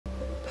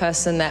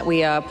person that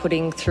we are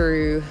putting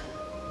through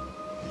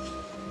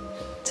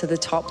to the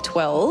top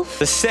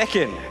 12. The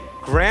second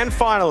grand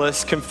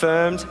finalist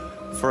confirmed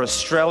for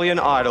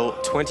Australian Idol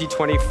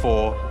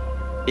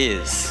 2024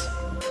 is...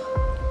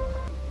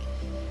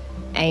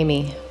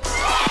 Amy.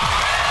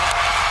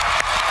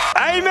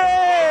 Amy!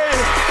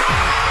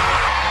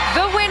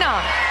 The winner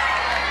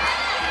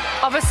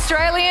of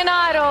Australian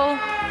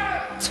Idol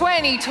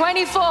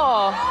 2024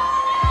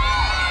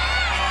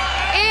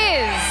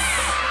 is...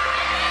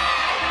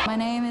 My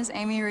name is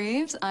Amy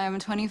Reevs. I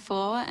am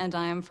 24 and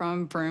I am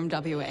from Broome,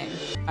 WA.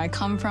 I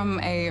come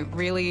from a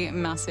really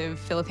massive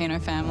Filipino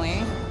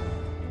family.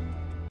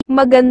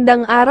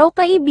 Magandang araw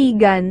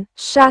kaibigan,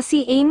 siya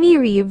si Amy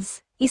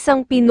Reevs,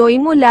 isang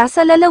Pinoy mula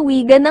sa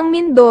lalawigan ng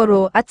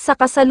Mindoro at sa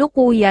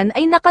kasalukuyan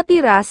ay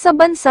nakatira sa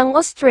bansang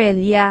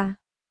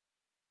Australia.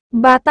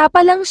 Bata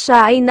pa lang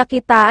siya ay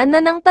nakitaan na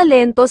ng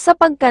talento sa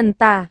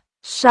pagkanta.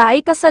 Siya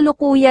ay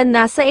kasalukuyan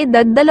nasa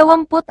edad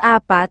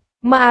 24,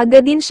 maaga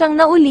din siyang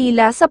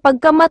naulila sa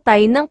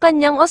pagkamatay ng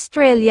kanyang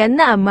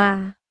Australian na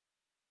ama.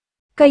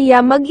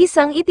 Kaya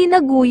mag-isang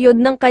itinaguyod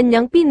ng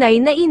kanyang Pinay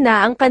na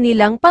ina ang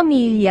kanilang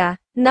pamilya.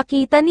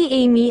 Nakita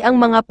ni Amy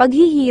ang mga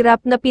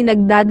paghihirap na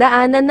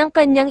pinagdadaanan ng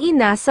kanyang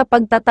ina sa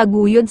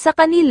pagtataguyod sa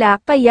kanila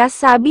kaya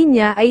sabi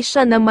niya ay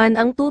siya naman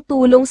ang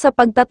tutulong sa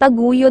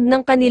pagtataguyod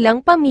ng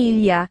kanilang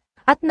pamilya,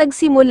 at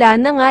nagsimula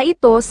na nga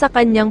ito sa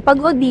kanyang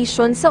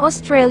pag-audition sa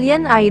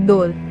Australian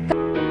Idol.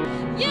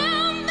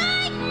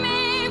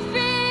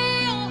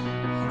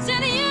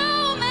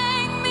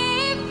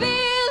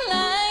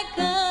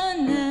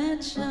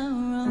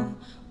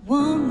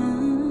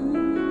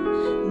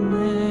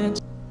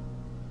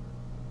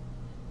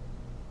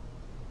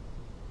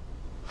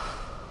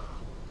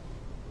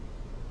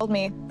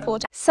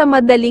 Sa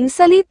madaling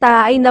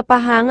salita ay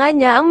napahanga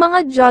niya ang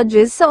mga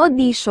judges sa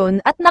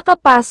audition at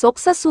nakapasok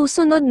sa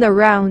susunod na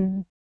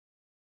round.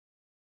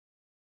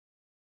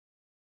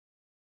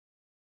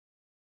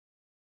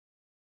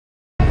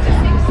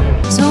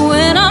 So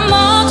when I'm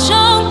all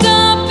choked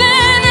up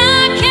and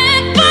I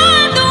can't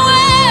find the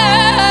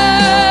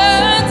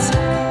words,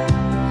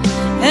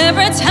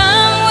 every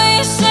time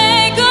we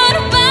say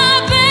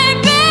goodbye,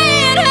 baby,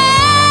 it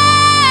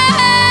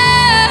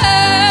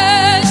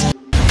hurts.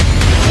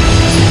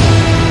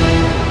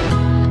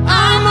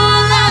 I'm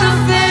all out of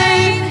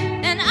faith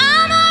and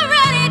I'm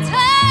already tired.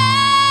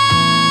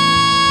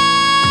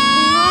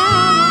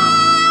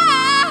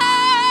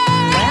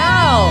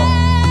 Wow.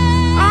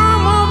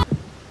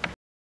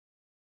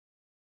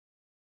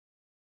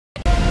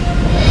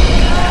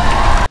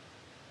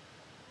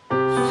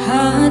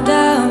 I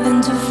dive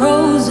into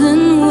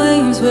frozen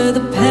waves where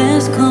the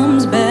past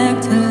comes back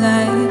to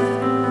life.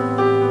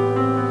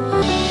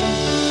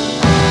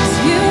 'Cause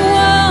you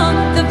are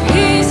the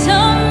piece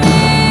of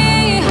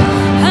me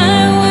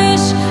I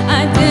wish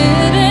I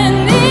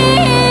didn't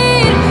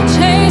need,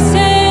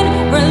 chasing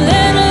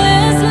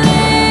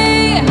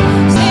relentlessly.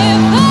 If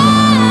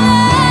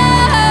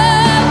our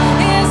love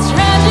is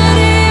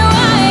tragedy,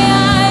 why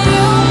are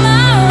you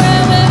my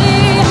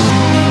remedy?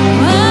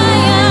 Why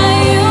are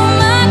you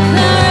my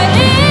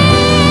clarity?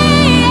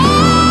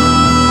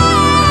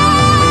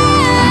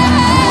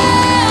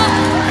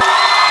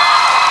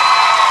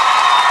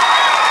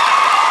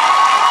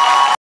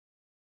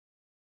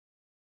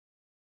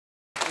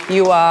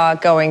 You are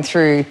going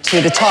through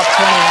to the top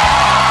 20.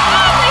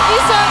 Thank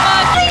you so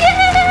much.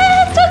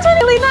 Yes, that's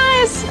really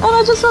nice. And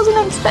I just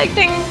wasn't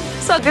expecting.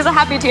 So these are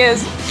happy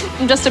tears.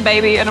 I'm just a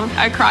baby and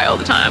I cry all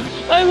the time.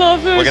 I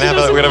love her. We're gonna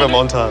have a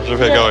montage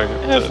of her going.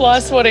 Her fly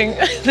swatting.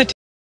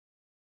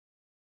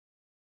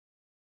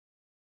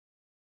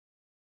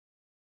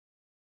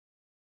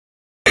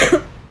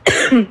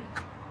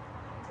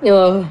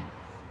 Oh,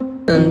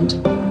 and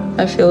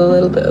I feel a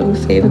little bit of a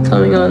fever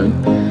coming on.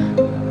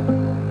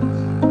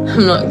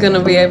 I'm not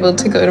gonna be able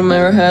to go to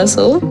my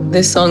rehearsal.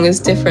 This song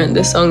is different,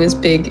 this song is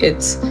big,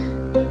 it's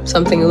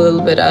something a little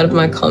bit out of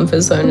my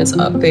comfort zone, it's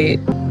upbeat.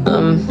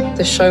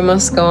 The show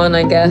must go on,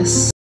 I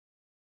guess.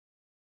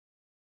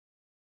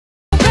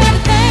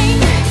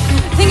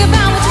 Think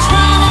about what you're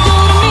trying to do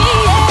to me.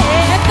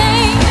 I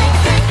think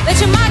that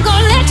you might go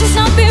let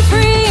yourself be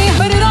free,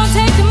 but it don't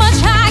take too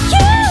much IQ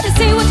to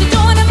see what you're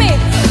doing to me.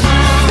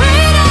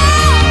 Freedom,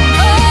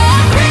 oh,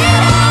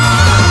 freedom,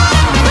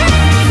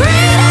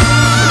 freedom.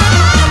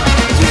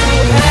 You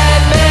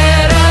had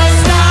better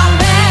stop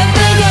and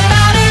think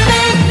about it,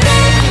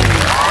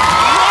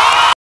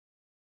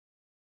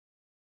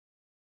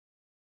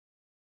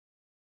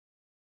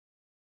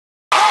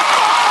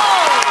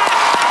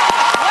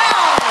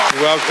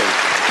 Welcome.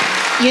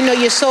 You know,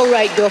 you're so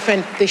right,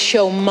 girlfriend. The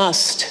show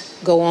must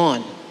go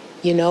on,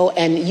 you know,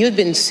 and you've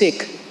been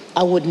sick.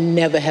 I would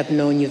never have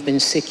known you've been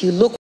sick. You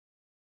look...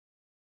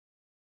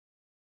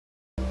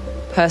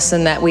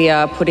 Person that we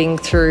are putting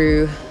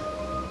through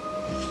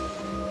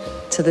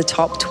to the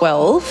top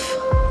 12.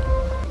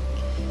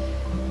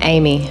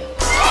 Amy.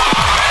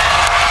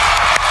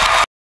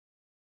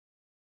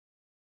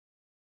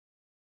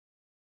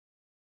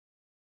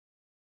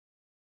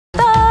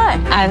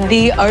 And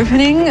the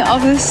opening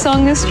of this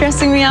song is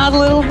stressing me out a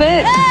little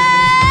bit.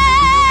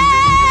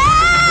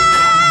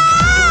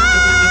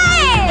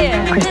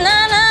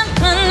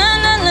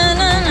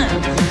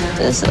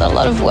 There's a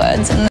lot of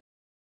words in there.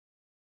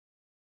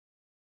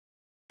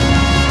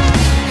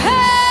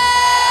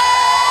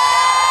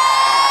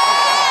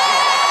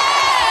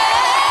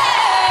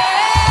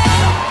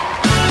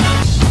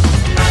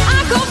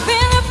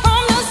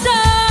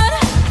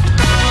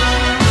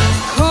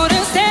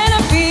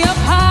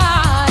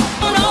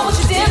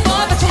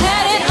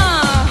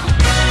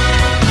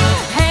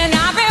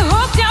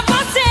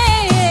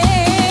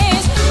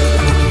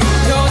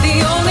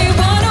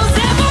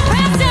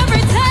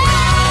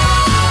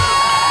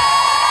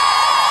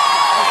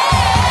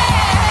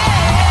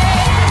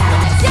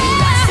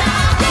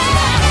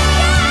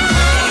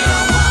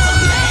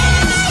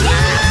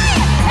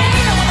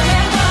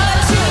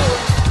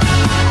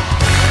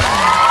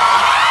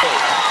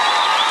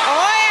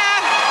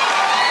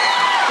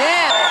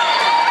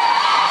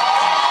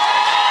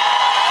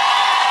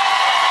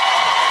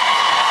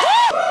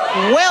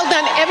 Well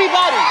done,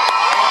 everybody.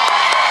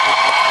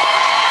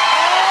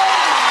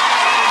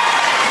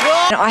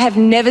 I have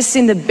never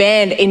seen the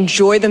band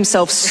enjoy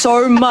themselves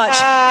so much.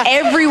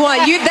 Everyone,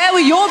 they were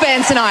your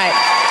band tonight.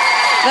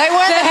 They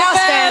weren't the house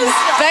band.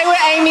 They were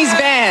Amy's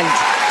band.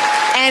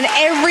 And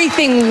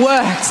everything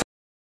worked.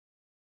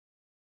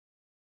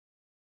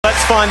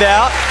 Let's find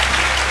out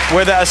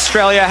whether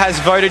Australia has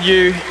voted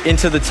you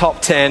into the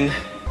top 10.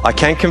 I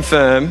can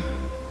confirm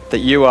that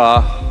you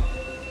are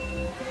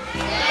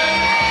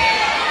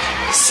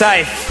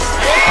safe.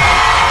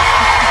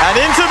 And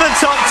into the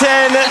top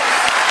 10.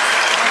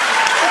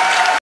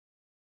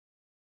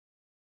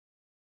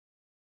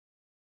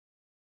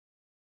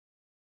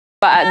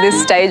 But at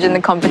this stage in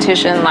the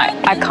competition, like,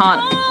 I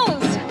can't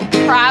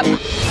trap.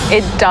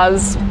 It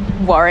does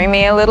worry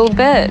me a little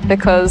bit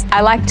because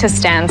I like to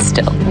stand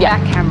still. Yeah,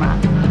 camera.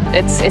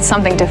 It's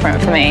something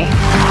different for me.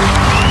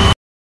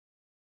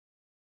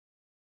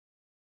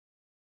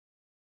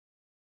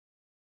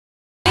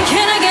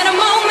 Can I get a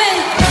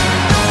moment?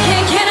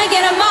 Can I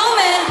get a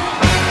moment?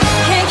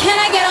 Can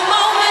I get a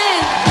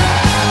moment?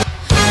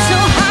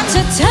 Too hot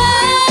to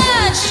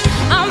touch.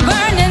 I'm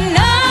burning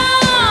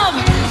up.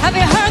 Have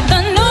you heard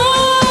the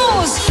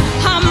news?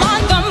 I'm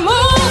on the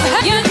move.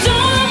 You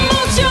don't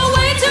move your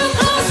way too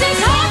close.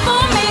 It's hard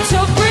for me to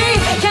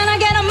breathe. Can I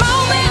get a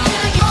moment?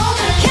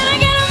 Can I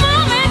get a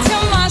moment to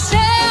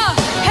myself?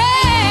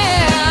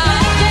 Hey,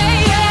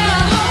 yeah,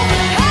 yeah.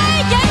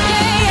 Hey, yeah,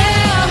 yeah,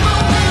 yeah.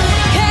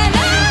 Can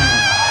I?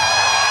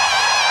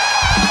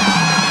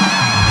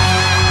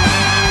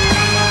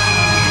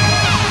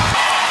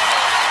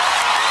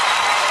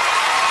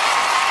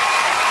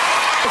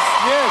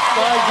 Yes,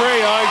 I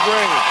agree.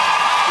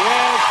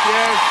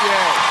 Yes.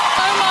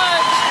 So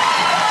much.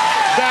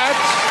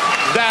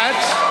 That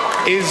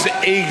is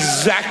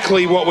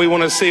exactly what we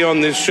want to see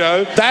on this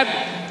show. That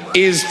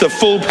is the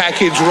full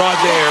package right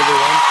there,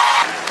 everyone.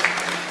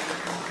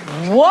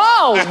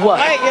 Whoa!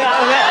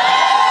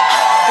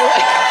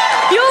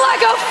 You're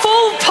like a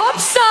full pop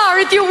star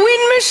with your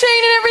wind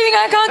machine and everything.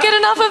 I can't get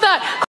enough of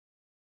that.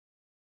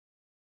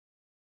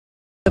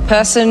 The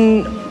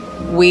person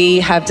we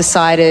have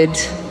decided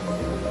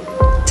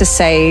to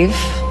save,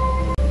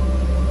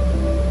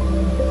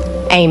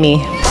 Amy.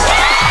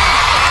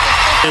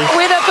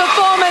 With a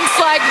performance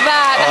like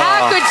that,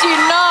 how could you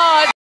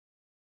not?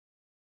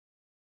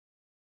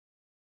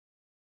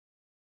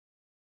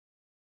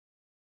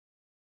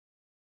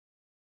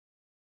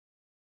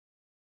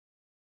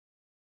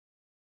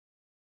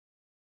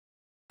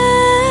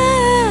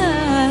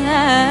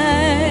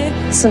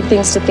 Some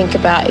things to think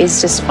about is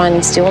just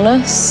finding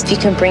stillness. If you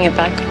can bring it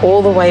back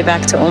all the way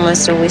back to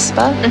almost a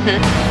whisper.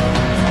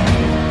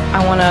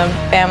 I want to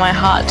bear my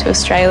heart to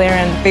Australia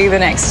and be the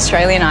next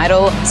Australian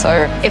Idol.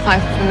 So if I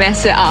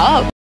mess it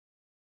up,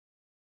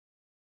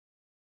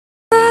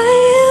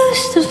 I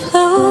used to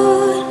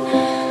float,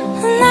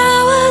 and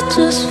now I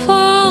just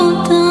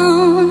fall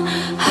down.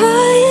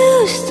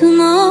 I used to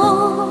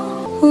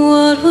know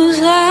what was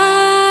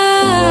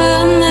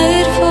I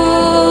made for,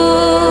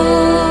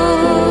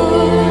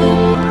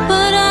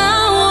 but I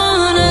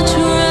wanna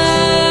try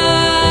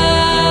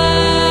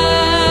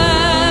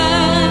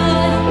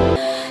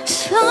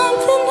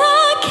something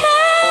I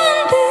can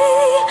be,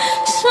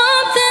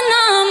 something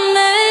I'm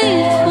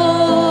made for.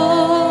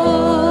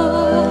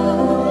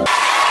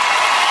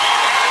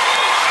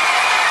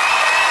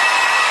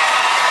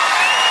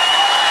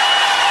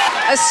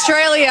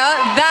 Australia,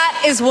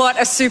 that is what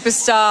a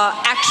superstar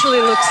actually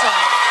looks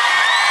like.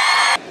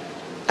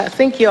 I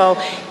think, y'all,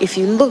 if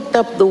you looked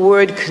up the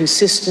word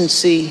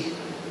consistency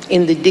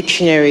in the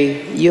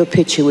dictionary, your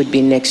picture would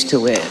be next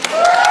to it.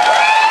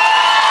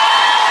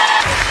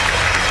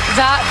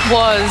 that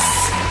was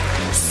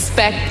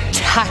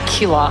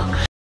spectacular.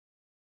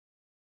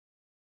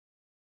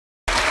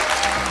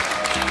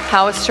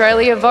 How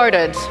Australia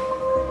voted.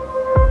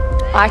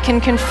 I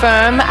can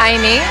confirm,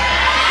 Amy,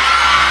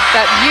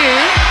 that you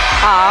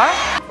are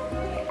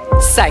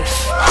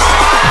safe.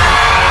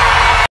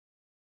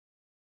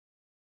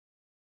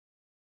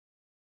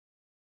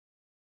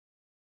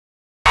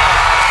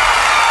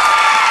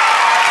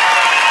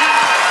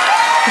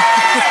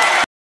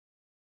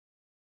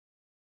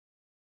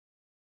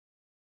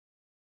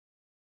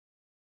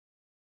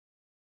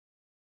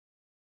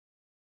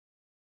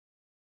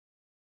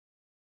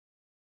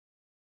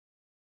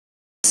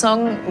 The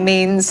song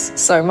means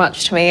so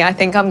much to me. I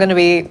think I'm going to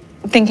be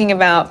thinking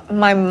about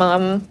my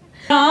mum.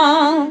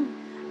 I'll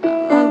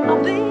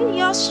be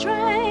your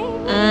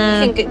strength.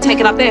 You can take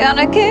it up there. I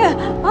don't care.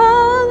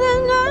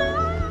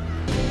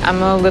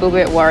 I'm a little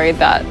bit worried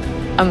that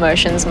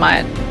emotions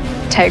might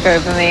take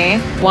over me.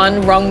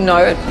 One wrong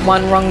note,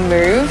 one wrong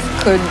move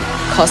could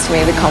cost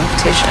me the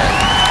competition.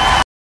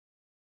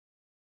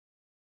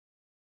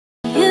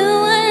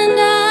 You and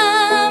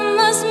I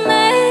must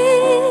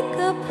make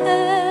a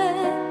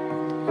pact.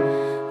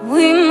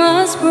 We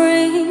must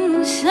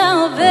bring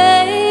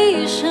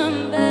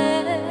salvation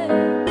back.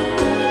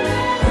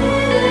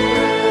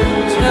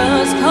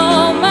 Just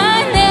call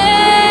my name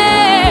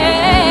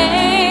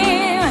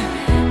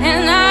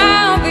and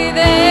I'll be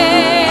there.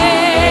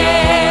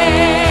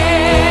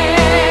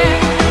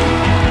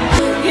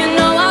 You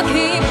know I'll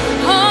keep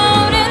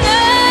holding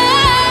on.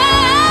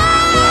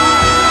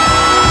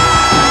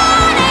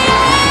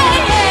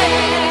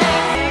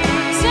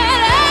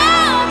 Said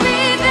I'll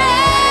be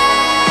there.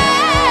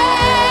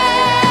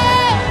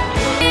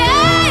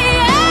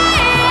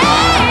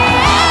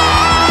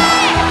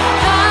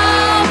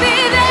 I'll be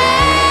there.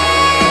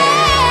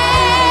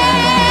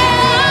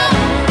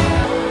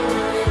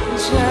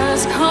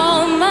 Just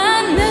call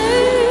my name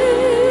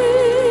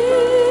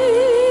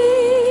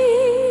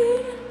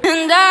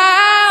and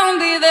I'll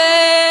be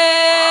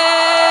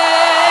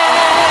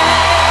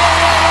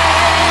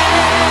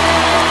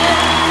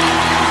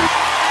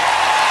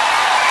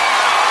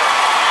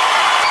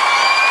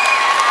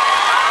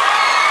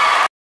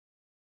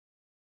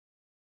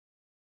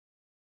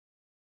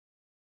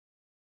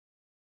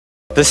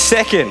The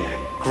second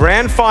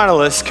grand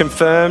finalist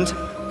confirmed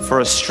for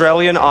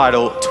Australian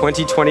Idol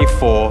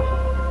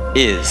 2024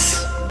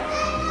 is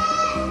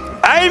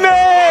Amy!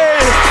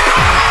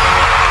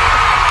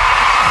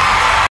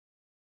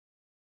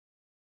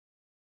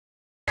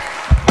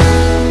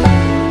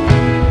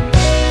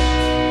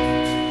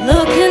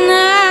 looking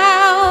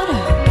out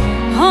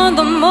on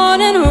the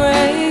morning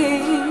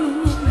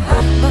rain.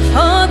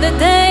 Before the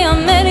day I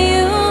met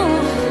you,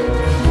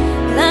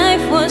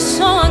 life was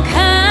so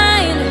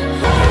unkind.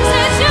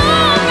 Said you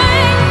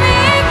make me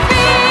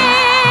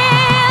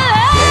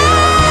feel.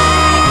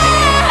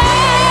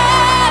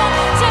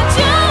 Said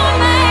you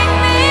make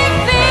me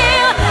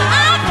feel.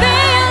 I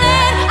feel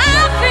it. I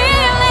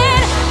feel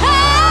it.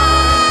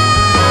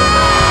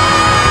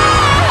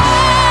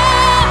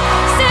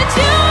 Said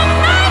you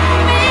make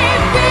me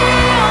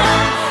feel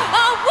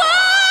a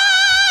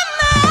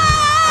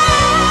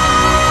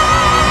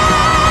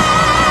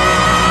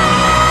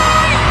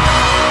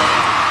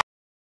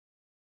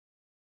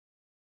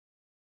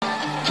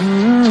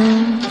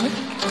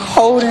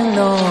Holding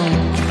on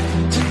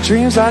to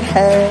dreams I'd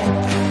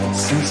had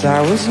since I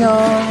was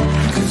young.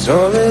 'Cause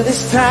all of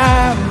this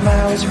time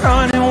I was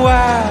running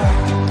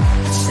wild,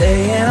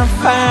 saying I'm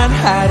fine,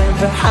 hiding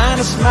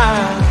behind a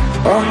smile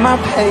on my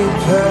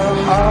paper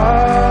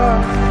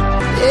heart.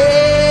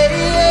 Yeah,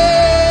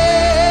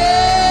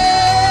 yeah,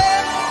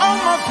 on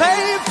my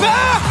paper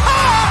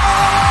heart.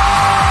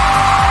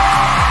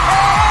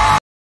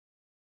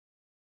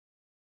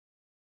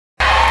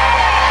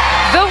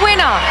 The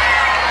winner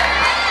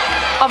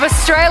of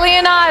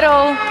Australian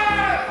Idol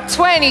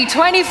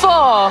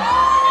 2024